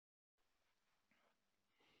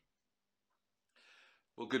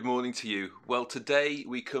Well, good morning to you. Well, today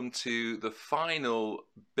we come to the final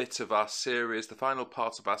bit of our series, the final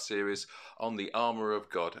part of our series on the armour of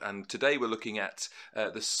God. And today we're looking at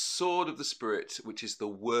the sword of the Spirit, which is the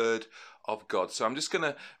Word of God. So I'm just going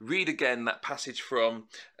to read again that passage from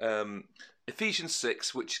Ephesians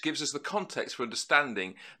 6, which gives us the context for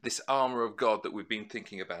understanding this armour of God that we've been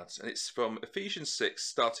thinking about. And it's from Ephesians 6,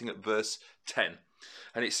 starting at verse 10.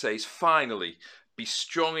 And it says, "Finally, be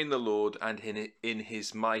strong in the Lord and in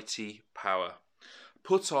his mighty power.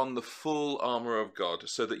 Put on the full armour of God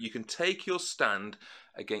so that you can take your stand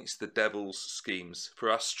against the devil's schemes.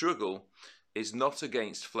 For our struggle is not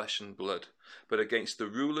against flesh and blood, but against the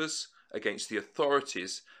rulers, against the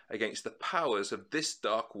authorities, against the powers of this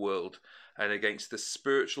dark world, and against the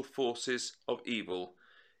spiritual forces of evil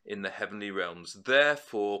in the heavenly realms.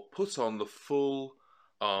 Therefore, put on the full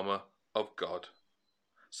armour of God,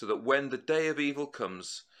 so that when the day of evil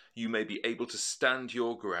comes, you may be able to stand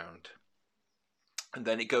your ground." And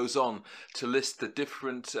then it goes on to list the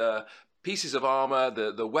different pieces of armour,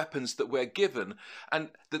 the weapons that we're given.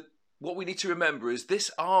 And what we need to remember is this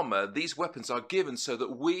armour, these weapons are given so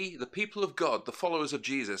that we, the people of God, the followers of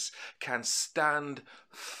Jesus, can stand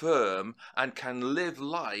firm and can live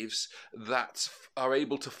lives that are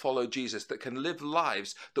able to follow Jesus, that can live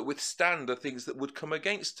lives that withstand the things that would come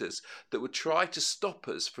against us, that would try to stop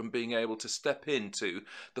us from being able to step into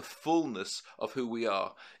the fullness of who we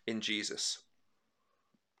are in Jesus.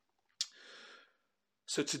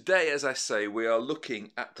 So today, as I say, we are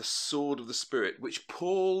looking at the sword of the Spirit, which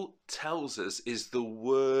Paul tells us is the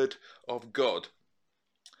Word of God.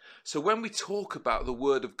 So when we talk about the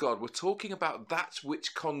Word of God, we're talking about that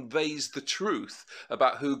which conveys the truth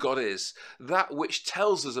about who God is, that which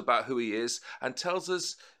tells us about who He is and tells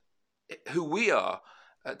us who we are,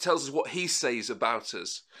 tells us what He says about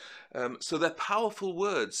us. So they're powerful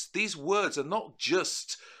words. These words are not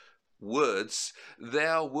just words, they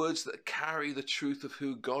are words that carry the truth of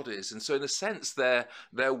who God is. And so in a sense they're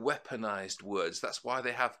weaponized words. That's why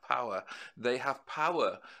they have power. They have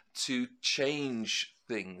power to change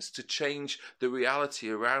things, to change the reality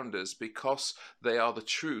around us, because they are the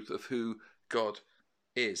truth of who God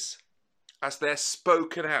is. As they're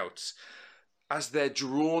spoken out, as they're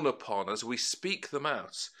drawn upon, as we speak them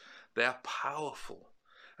out, they are powerful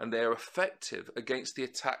and they are effective against the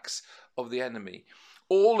attacks of the enemy.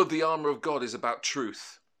 All of the armour of God is about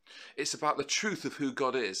truth. It's about the truth of who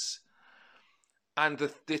God is. And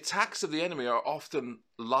the attacks of the enemy are often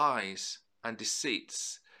lies and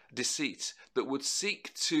deceit that would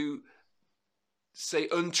seek to say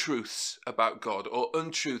untruths about God or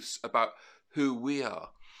untruths about who we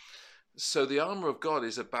are. So the armour of God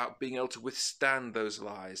is about being able to withstand those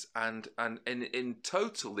lies. And in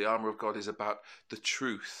total, the armour of God is about the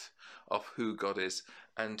truth of who God is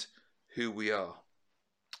and who we are.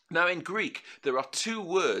 Now, in Greek, there are two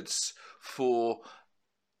words for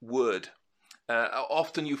word.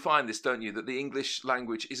 Often you find this, don't you, that the English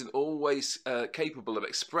language isn't always capable of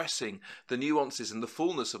expressing the nuances and the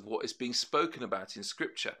fullness of what is being spoken about in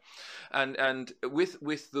Scripture. And with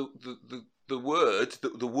the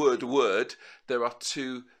word, there are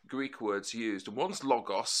two Greek words used. One's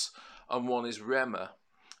logos and one is rhema.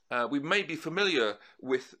 We may be familiar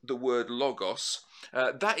with the word logos.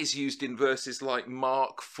 That is used in verses like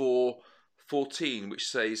Mark 4:14, which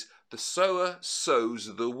says, "The sower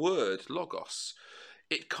sows the word," logos.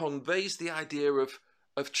 It conveys the idea of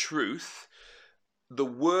truth, the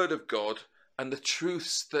word of God, and the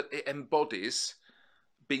truths that it embodies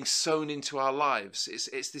being sown into our lives.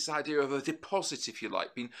 It's this idea of a deposit, if you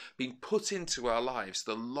like, being put into our lives,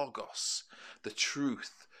 the logos, the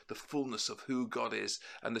truth, the fullness of who God is,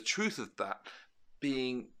 and the truth of that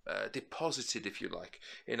being deposited, if you like,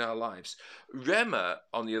 in our lives. Rhema,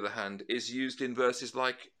 on the other hand, is used in verses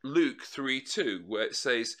like Luke 3:2, where it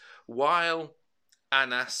says, "While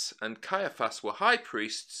Annas and Caiaphas were high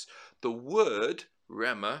priests, the word,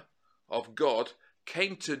 rhema, of God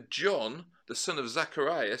came to John, the son of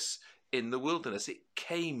Zacharias, in the wilderness." It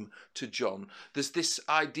came to John. There's this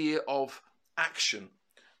idea of action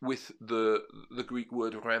with the Greek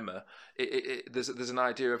word rhema. There's an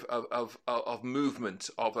idea of movement,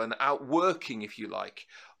 of an outworking, if you like,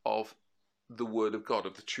 of the word of God,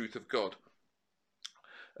 of the truth of God.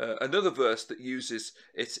 Another verse that uses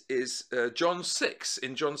it is John 6,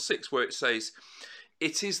 in John 6, where it says,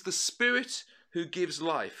 "It is the Spirit who gives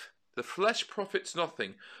life. The flesh profits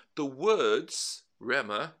nothing. The words,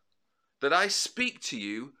 rhema, that I speak to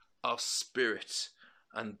you are spirit,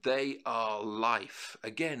 and they are life."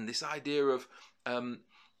 Again, this idea of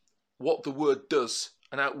what the word does,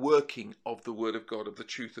 an outworking of the word of God, of the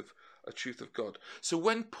truth of God. So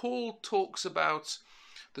when Paul talks about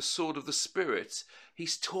the sword of the Spirit,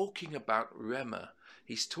 he's talking about Rhema.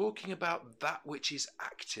 He's talking about that which is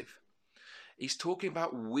active. He's talking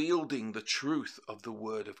about wielding the truth of the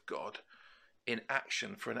Word of God in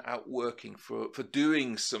action, for an outworking, for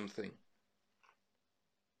doing something.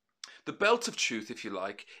 The belt of truth, if you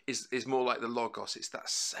like, is more like the Logos. It's that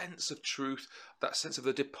sense of truth, that sense of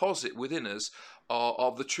the deposit within us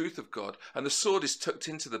of the truth of God. And the sword is tucked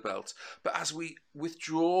into the belt. But as we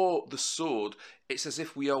withdraw the sword, it's as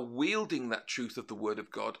if we are wielding that truth of the Word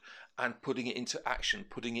of God and putting it into action,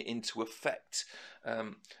 putting it into effect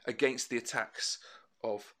against the attacks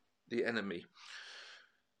of the enemy.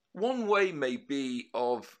 One way may be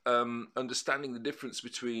of understanding the difference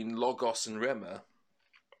between Logos and Rhema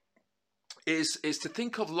is to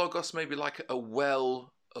think of Logos maybe like a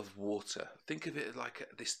well of water. Think of it like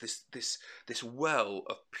this well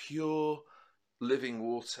of pure living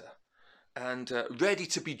water, and ready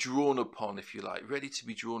to be drawn upon, if you like, ready to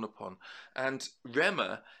be drawn upon. And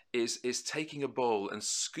Rhema is taking a bowl and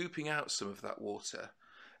scooping out some of that water,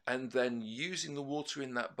 and then using the water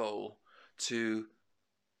in that bowl to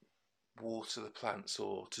water the plants,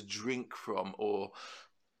 or to drink from, or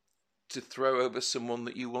to throw over someone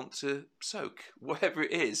that you want to soak. Whatever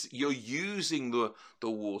it is, you're using the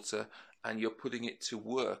water and you're putting it to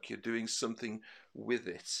work. You're doing something with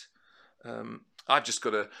it. I've just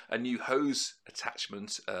got a new hose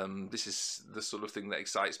attachment. This is the sort of thing that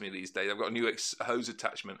excites me these days. I've got a new hose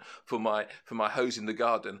attachment for my hose in the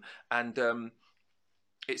garden, and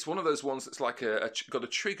it's one of those ones that's like got a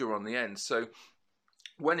trigger on the end. So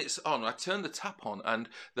when it's on, I turn the tap on and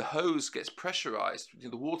the hose gets pressurized.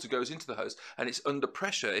 The water goes into the hose and it's under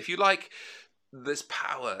pressure. If you like, there's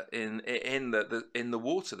power in the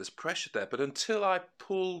water. There's pressure there. But until I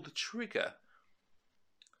pull the trigger,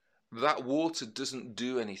 that water doesn't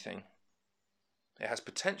do anything. It has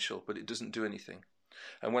potential, but it doesn't do anything.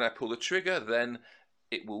 And when I pull the trigger, then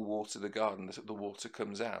it will water the garden. The water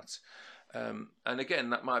comes out. And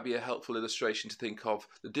again, that might be a helpful illustration to think of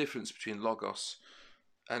the difference between Logos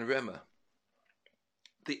and Rhema.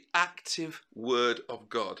 The active Word of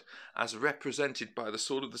God, as represented by the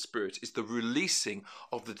sword of the Spirit, is the releasing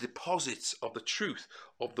of the deposits of the truth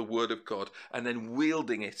of the Word of God, and then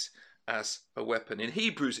wielding it as a weapon. In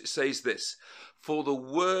Hebrews it says this: "For the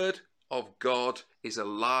Word of God is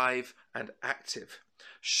alive and active,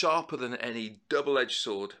 sharper than any double-edged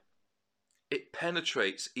sword. It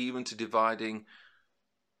penetrates even to dividing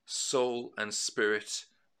soul and spirit,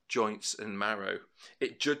 joints and marrow.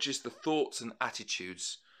 It judges the thoughts and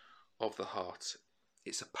attitudes of the heart."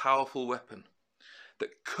 It's a powerful weapon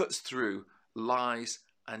that cuts through lies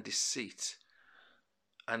and deceit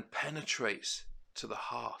and penetrates to the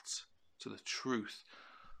heart, to the truth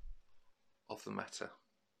of the matter.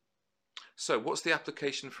 So what's the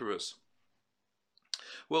application for us?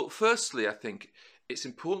 Well, firstly, I think it's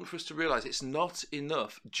important for us to realize it's not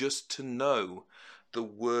enough just to know the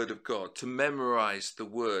Word of God, to memorize the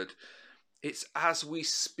Word. It's as we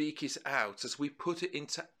speak it out, as we put it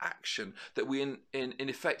into action, that we in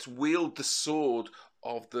effect wield the sword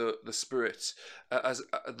of the Spirit, as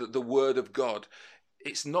the Word of God.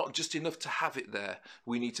 It's not just enough to have it there.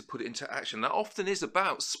 We need to put it into action. That often is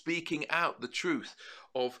about speaking out the truth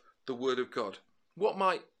of the Word of God. What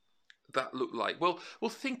might that look like? Well,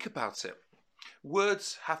 think about it.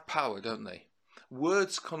 Words have power, don't they?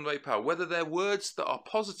 Words convey power, whether they're words that are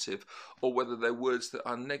positive or whether they're words that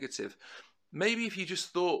are negative. Maybe if you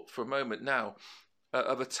just thought for a moment now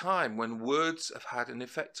of a time when words have had an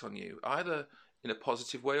effect on you, either in a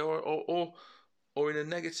positive way or in a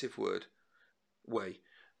negative way,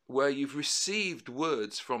 where you've received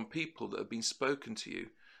words from people that have been spoken to you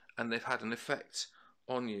and they've had an effect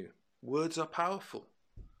on you. Words are powerful.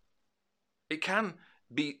 It can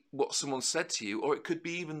be what someone said to you, or it could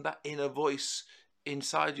be even that inner voice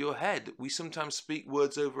inside your head. We sometimes speak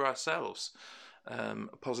words over ourselves,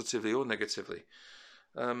 positively or negatively.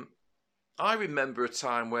 I remember a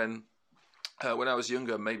time when I was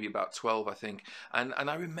younger, maybe about 12, I think, and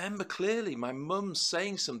I remember clearly my mum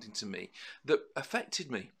saying something to me that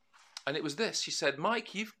affected me. And it was this: she said,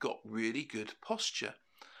 "Mike, you've got really good posture."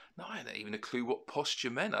 Now, I hadn't even a clue what posture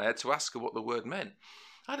meant. I had to ask her what the word meant.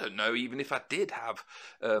 I don't know even if I did have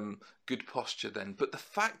good posture then, but the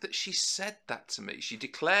fact that she said that to me, she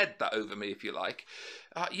declared that over me, if you like,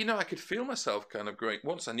 I could feel myself kind of growing.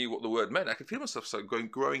 Once I knew what the word meant, I could feel myself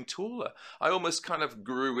growing taller. I almost kind of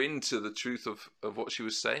grew into the truth of what she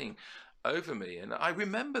was saying over me, and I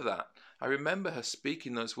remember that. I remember her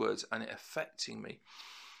speaking those words and it affecting me.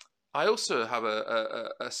 I also have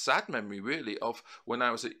a sad memory, really, of when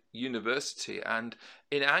I was at university, and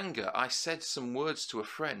in anger I said some words to a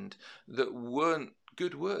friend that weren't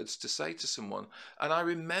good words to say to someone. And I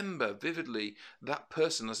remember vividly that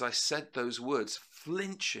person, as I said those words,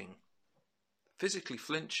 flinching, physically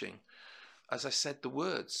flinching, as I said the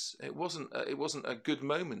words. It wasn't a good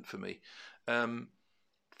moment for me.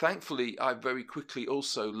 Thankfully, I very quickly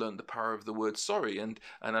also learned the power of the word sorry, and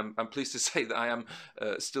I'm pleased to say that I am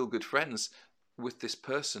still good friends with this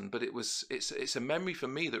person. But it's a memory for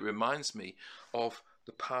me that reminds me of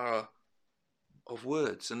the power of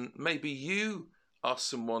words. And maybe you are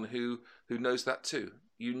someone who knows that too.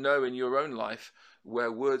 You know in your own life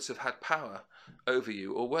where words have had power over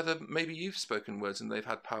you, or whether maybe you've spoken words and they've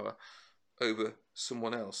had power over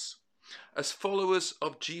someone else. As followers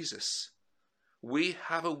of Jesus, we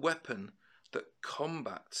have a weapon that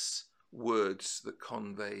combats words that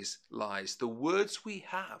conveys lies. The words we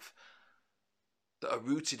have that are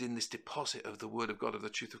rooted in this deposit of the word of God, of the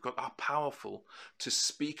truth of God, are powerful to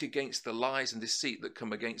speak against the lies and deceit that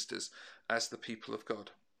come against us as the people of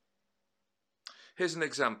God. Here's an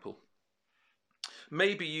example.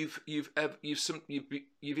 Maybe you've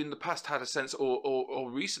in the past had a sense,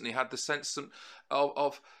 or recently had the sense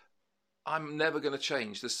of I'm never going to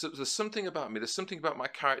change. There's something about me. There's something about my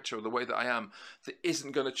character or the way that I am that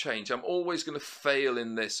isn't going to change. I'm always going to fail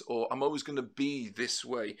in this, or I'm always going to be this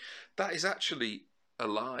way. That is actually a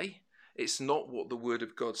lie. It's not what the word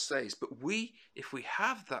of God says. But if we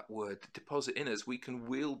have that word deposit in us, we can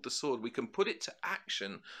wield the sword. We can put it to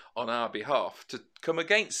action on our behalf to come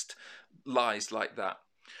against lies like that.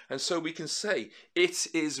 And so we can say, it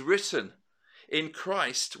is written, in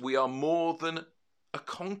Christ we are more than a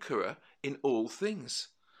conqueror in all things,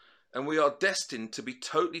 and we are destined to be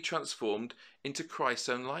totally transformed into Christ's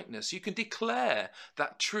own likeness. You can declare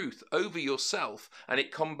that truth over yourself and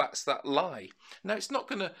it combats that lie. Now, it's not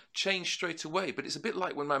going to change straight away, but it's a bit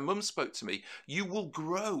like when my mum spoke to me. You will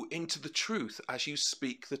grow into the truth as you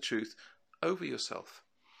speak the truth over yourself.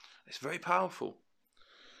 It's very powerful.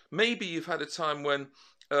 Maybe you've had a time when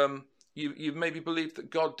you've maybe believed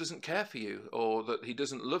that God doesn't care for you, or that he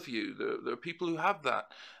doesn't love you. There are people who have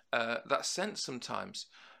that sense sometimes.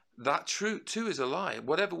 That true too is a lie.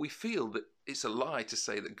 Whatever we feel, that it's a lie to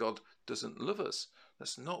say that God doesn't love us.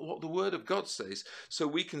 That's not what the word of God says. So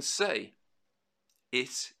we can say,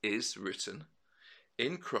 it is written,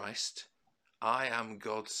 in Christ, I am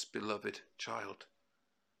God's beloved child.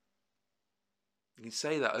 You can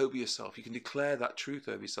say that over yourself. You can declare that truth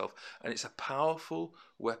over yourself. And it's a powerful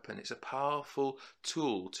weapon. It's a powerful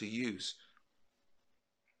tool to use.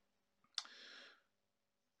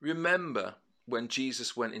 Remember when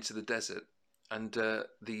Jesus went into the desert and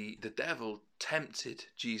the devil tempted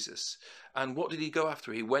Jesus. And what did he go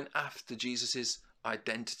after? He went after Jesus's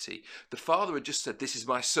identity. The Father had just said, this is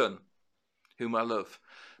my son, whom I love.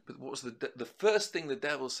 But what was the first thing the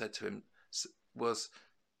devil said to him was,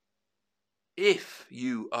 if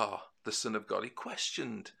you are the Son of God. He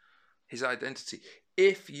questioned his identity.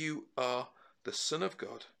 If you are the Son of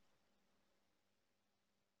God,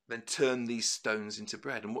 then turn these stones into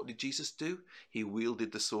bread. And what did Jesus do? He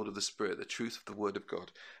wielded the sword of the Spirit, the truth of the word of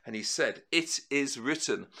God. And he said, it is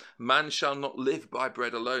written, man shall not live by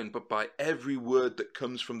bread alone, but by every word that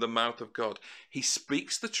comes from the mouth of God. He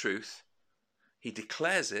speaks the truth, he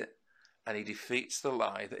declares it, and he defeats the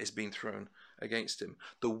lie that is being thrown against him.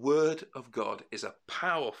 The word of God is a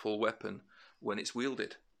powerful weapon when it's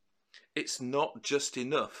wielded. It's not just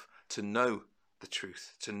enough to know the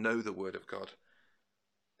truth, to know the word of God.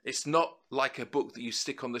 It's not like a book that you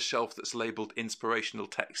stick on the shelf that's labelled inspirational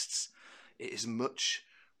texts. It is much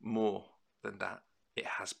more than that. It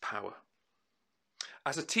has power.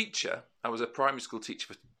 As a teacher, I was a primary school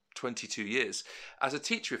teacher for 22 years. As a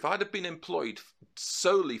teacher, if I'd have been employed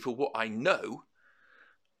solely for what I know,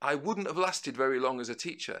 I wouldn't have lasted very long as a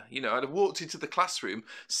teacher. You know, I'd have walked into the classroom,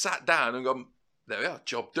 sat down and gone, there we are,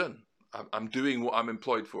 job done. I'm doing what I'm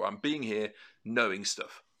employed for. I'm being here knowing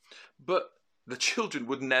stuff. But the children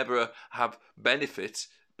would never have benefited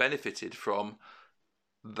from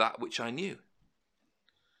that which I knew.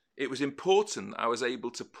 It was important I was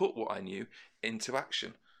able to put what I knew into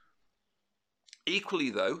action. Equally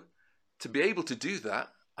though, to be able to do that,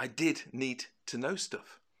 I did need to know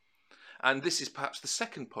stuff. And this is perhaps the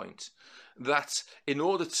second point, that in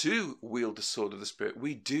order to wield the sword of the Spirit,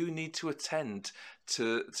 we do need to attend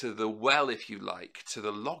to the well, if you like, to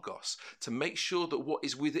the logos, to make sure that what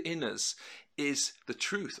is within us is the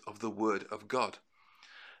truth of the word of God.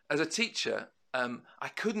 As a teacher, I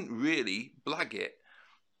couldn't really blag it.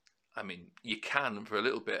 I mean, you can for a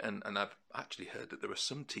little bit, and I've actually heard that there are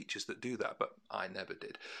some teachers that do that, but I never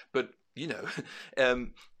did. But, you know,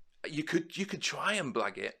 you could try and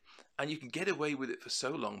blag it, and you can get away with it for so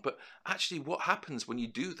long. But actually what happens when you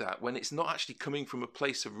do that, when it's not actually coming from a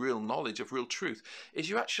place of real knowledge, of real truth, is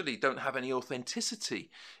you actually don't have any authenticity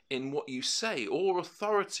in what you say or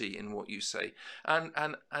authority in what you say. And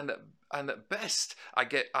at best,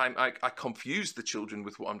 I confuse the children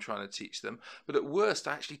with what I'm trying to teach them. But at worst,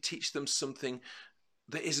 I actually teach them something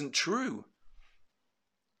that isn't true.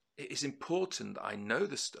 It is important that I know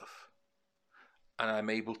the stuff and I'm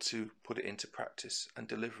able to put it into practice and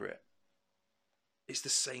deliver it. It's the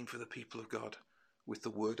same for the people of God with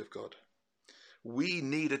the Word of God. We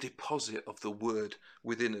need a deposit of the Word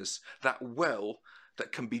within us, that well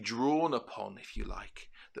that can be drawn upon, if you like,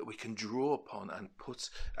 that we can draw upon and put,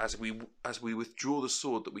 as we withdraw the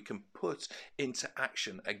sword, that we can put into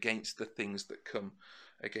action against the things that come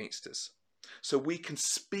against us. So we can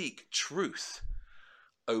speak truth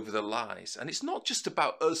over the lies. And it's not just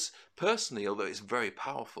about us personally, although it's very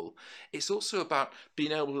powerful. It's also about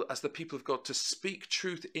being able, as the people of God, to speak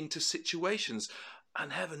truth into situations.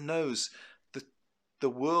 And heaven knows that the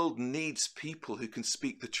world needs people who can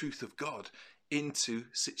speak the truth of God into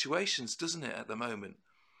situations, doesn't it, at the moment?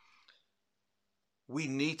 We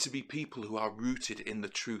need to be people who are rooted in the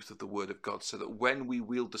truth of the Word of God, so that when we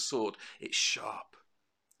wield the sword, it's sharp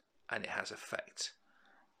and it has effect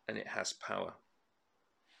and it has power.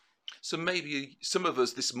 So maybe some of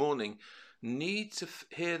us this morning need to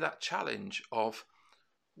hear that challenge of,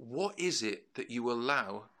 what is it that you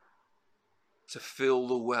allow to fill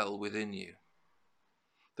the well within you?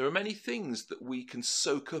 There are many things that we can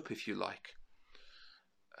soak up, if you like,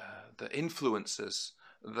 that influence us,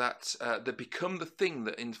 that become the thing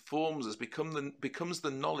that informs us, becomes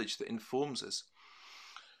the knowledge that informs us.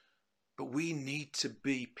 But we need to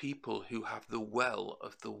be people who have the well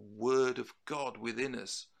of the Word of God within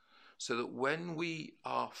us, so that when we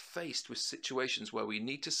are faced with situations where we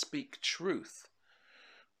need to speak truth,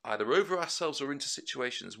 either over ourselves or into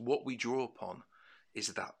situations, what we draw upon is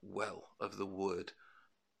that well of the Word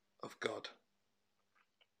of God.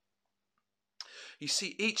 You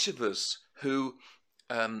see, each of us who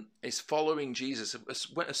is following Jesus,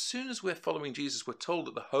 as soon as we're following Jesus, we're told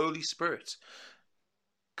that the Holy Spirit,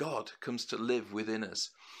 God, comes to live within us.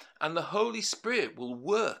 And the Holy Spirit will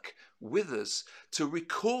work with us to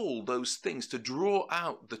recall those things, to draw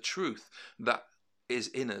out the truth that is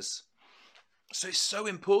in us. So it's so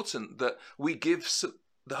important that we give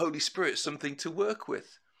the Holy Spirit something to work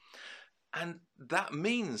with. And that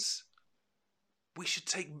means we should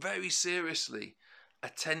take very seriously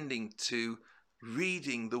attending to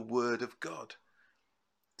reading the Word of God,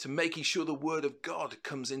 to making sure the Word of God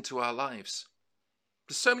comes into our lives.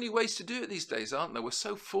 There's so many ways to do it these days, aren't there? We're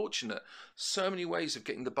so fortunate. So many ways of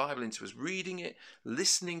getting the Bible into us, reading it,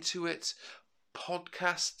 listening to it,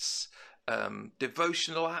 podcasts,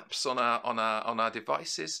 devotional apps on our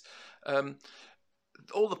devices.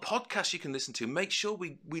 All the podcasts you can listen to. Make sure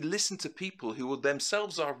we listen to people who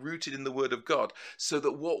themselves are rooted in the Word of God, so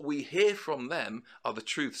that what we hear from them are the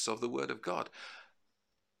truths of the Word of God.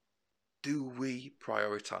 Do we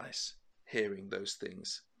prioritize hearing those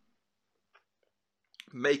things?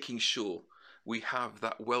 Making sure we have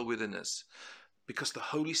that well within us, because the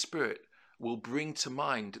Holy Spirit will bring to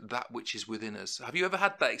mind that which is within us. Have you ever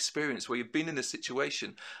had that experience where you've been in a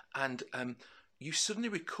situation and you suddenly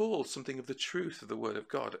recall something of the truth of the Word of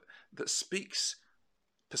God that speaks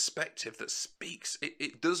perspective, that speaks,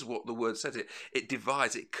 it does what the Word says, it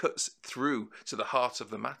divides, it cuts through to the heart of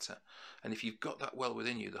the matter. And if you've got that well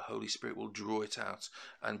within you, the Holy Spirit will draw it out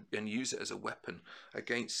and use it as a weapon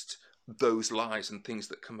against those lies and things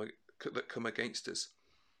that come against us.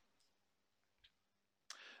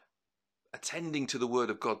 Attending to the Word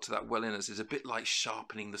of God, to that well in us, is a bit like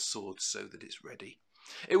sharpening the sword so that it's ready.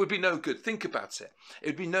 It would be no good. Think about it. It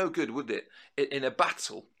would be no good, would it, in a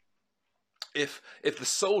battle, if the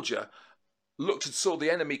soldier looked and saw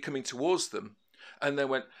the enemy coming towards them and then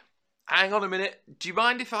went, hang on a minute, do you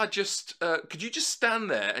mind if I just, could you just stand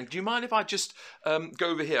there, and do you mind if I just go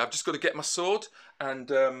over here? I've just got to get my sword,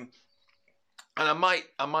 and I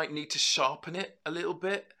might need to sharpen it a little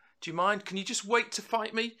bit. Do you mind? Can you just wait to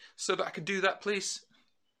fight me so that I can do that, please?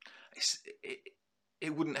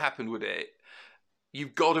 It wouldn't happen, would it?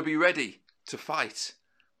 You've got to be ready to fight.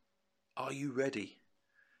 Are you ready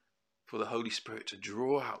for the Holy Spirit to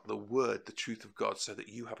draw out the Word, the truth of God, so that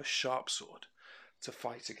you have a sharp sword to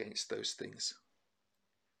fight against those things?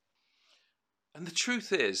 And the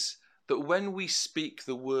truth is that when we speak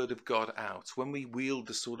the Word of God out, when we wield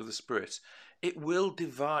the sword of the Spirit, it will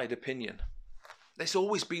divide opinion. It's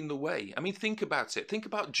always been the way. I mean, think about it. Think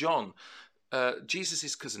about John,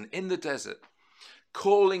 Jesus' cousin, in the desert,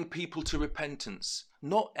 calling people to repentance.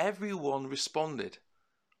 Not everyone responded.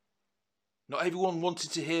 Not everyone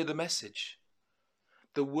wanted to hear the message.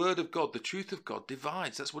 The word of God, the truth of God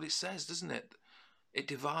divides. That's what it says, doesn't it? It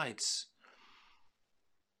divides.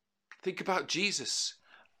 Think about Jesus.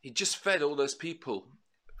 He just fed all those people,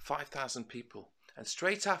 5,000 people. And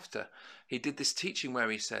straight after, he did this teaching where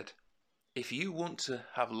he said, if you want to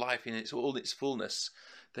have life in all its fullness,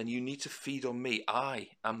 then you need to feed on me. I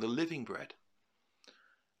am the living bread.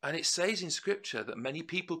 And it says in Scripture that many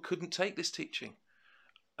people couldn't take this teaching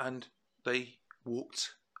and they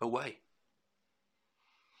walked away.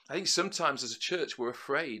 I think sometimes as a church we're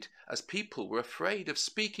afraid, as people, we're afraid of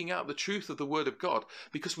speaking out the truth of the Word of God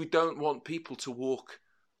because we don't want people to walk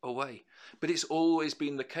away. But it's always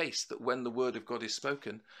been the case that when the Word of God is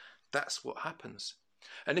spoken, that's what happens.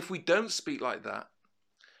 And if we don't speak like that,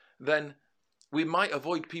 then we might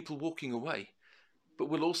avoid people walking away, but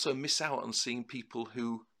we'll also miss out on seeing people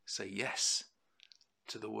who say yes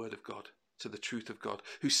to the Word of God, to the truth of God,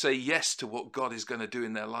 who say yes to what God is going to do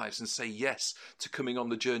in their lives and say yes to coming on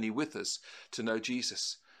the journey with us to know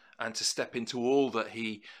Jesus and to step into all that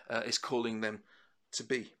he is calling them to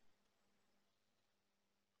be.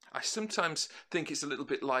 I sometimes think it's a little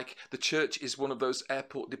bit like the church is one of those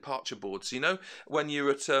airport departure boards, you know, when you're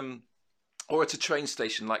at or at a train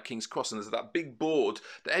station like King's Cross and there's that big board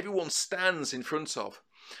that everyone stands in front of.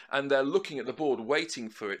 And they're looking at the board, waiting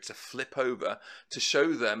for it to flip over to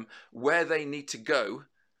show them where they need to go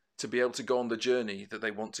to be able to go on the journey that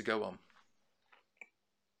they want to go on.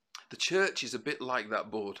 The church is a bit like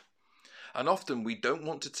that board. And often we don't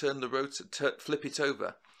want to turn the road, flip it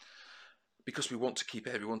over, because we want to keep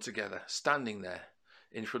everyone together, standing there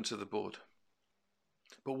in front of the board.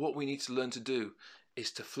 But what we need to learn to do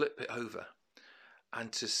is to flip it over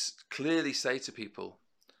and to clearly say to people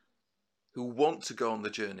who want to go on the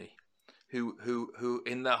journey, who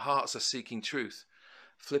in their hearts are seeking truth,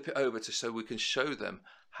 flip it over so we can show them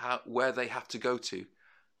where they have to go to,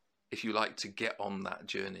 if you like, to get on that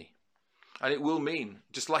journey. And it will mean,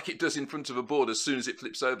 just like it does in front of a board, as soon as it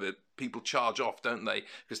flips over, people charge off, don't they?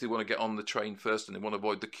 Because they want to get on the train first and they want to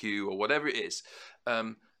avoid the queue or whatever it is.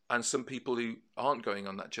 And some people who aren't going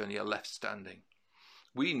on that journey are left standing.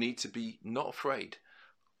 We need to be not afraid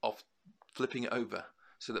of flipping it over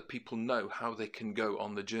so that people know how they can go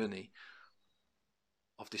on the journey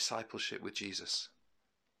of discipleship with Jesus.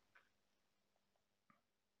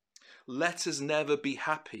 Let us never be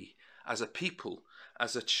happy as a people,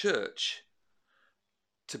 as a church,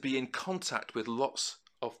 to be in contact with lots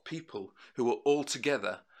of people who are all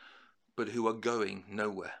together but who are going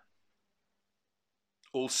nowhere,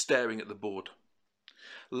 all staring at the board.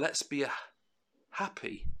 Let's be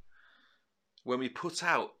happy when we put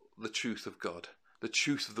out the truth of God, the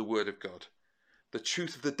truth of the Word of God, the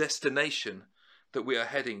truth of the destination that we are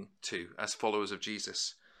heading to as followers of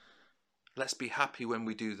Jesus. Let's be happy when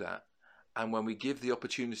we do that and when we give the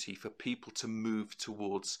opportunity for people to move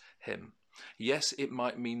towards Him. Yes, it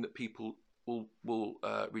might mean that people will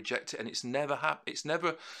reject it, and it's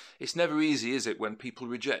never easy, is it, when people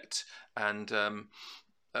reject and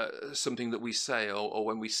something that we say, or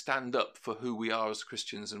when we stand up for who we are as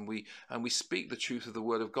Christians and we speak the truth of the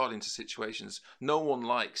Word of God into situations. No one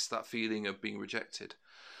likes that feeling of being rejected.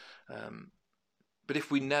 But if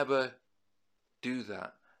we never do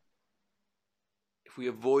that, if we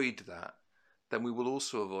avoid that, then we will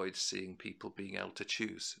also avoid seeing people being able to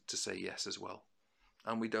choose to say yes as well.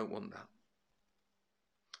 And we don't want that.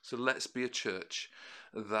 So let's be a church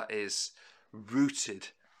that is rooted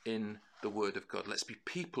in the Word of God. Let's be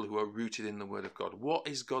people who are rooted in the Word of God. What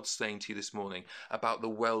is God saying to you this morning about the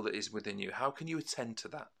well that is within you? How can you attend to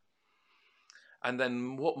that? And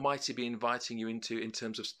then what might He be inviting you into in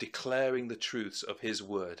terms of declaring the truths of His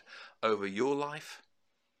Word over your life,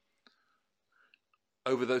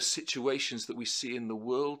 over those situations that we see in the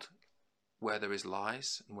world where there is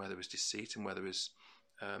lies and where there is deceit and where there is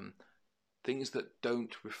things that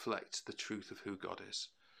don't reflect the truth of who God is.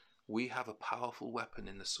 We have a powerful weapon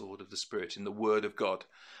in the sword of the Spirit, in the Word of God,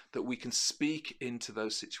 that we can speak into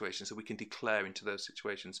those situations, that we can declare into those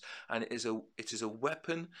situations. And it is a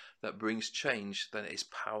weapon that brings change, that is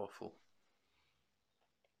powerful.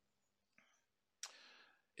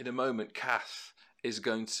 In a moment, Kath is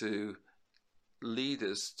going to lead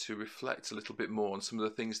us to reflect a little bit more on some of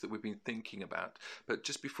the things that we've been thinking about. But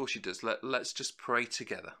just before she does, let's just pray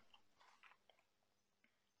together.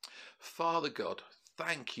 Father God,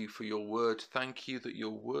 thank you for your word. Thank you that your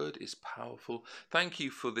word is powerful. Thank you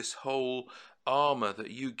for this whole armour that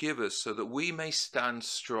you give us so that we may stand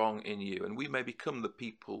strong in you and we may become the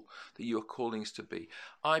people that you are calling us to be.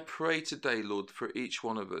 I pray today, Lord, for each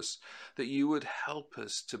one of us, that you would help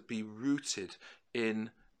us to be rooted in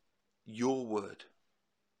your word.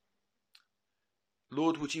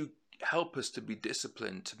 Lord, would you help us to be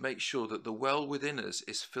disciplined, to make sure that the well within us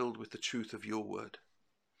is filled with the truth of your word.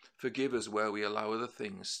 Forgive us where we allow other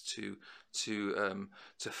things to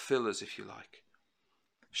fill us, if you like.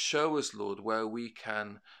 Show us, Lord, where we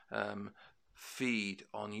can feed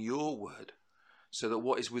on your word, so that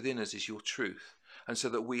what is within us is your truth, and so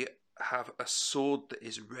that we have a sword that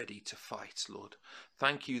is ready to fight, Lord.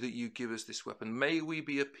 Thank you that you give us this weapon. May we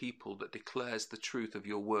be a people that declares the truth of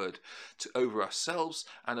your word over ourselves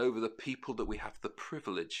and over the people that we have the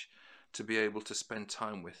privilege to be able to spend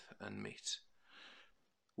time with and meet.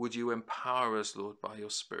 Would you empower us, Lord, by your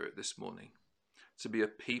Spirit this morning to be a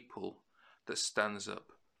people that stands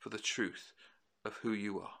up for the truth of who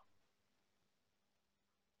you are.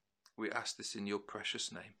 We ask this in your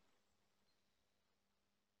precious name.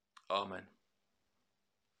 Amen.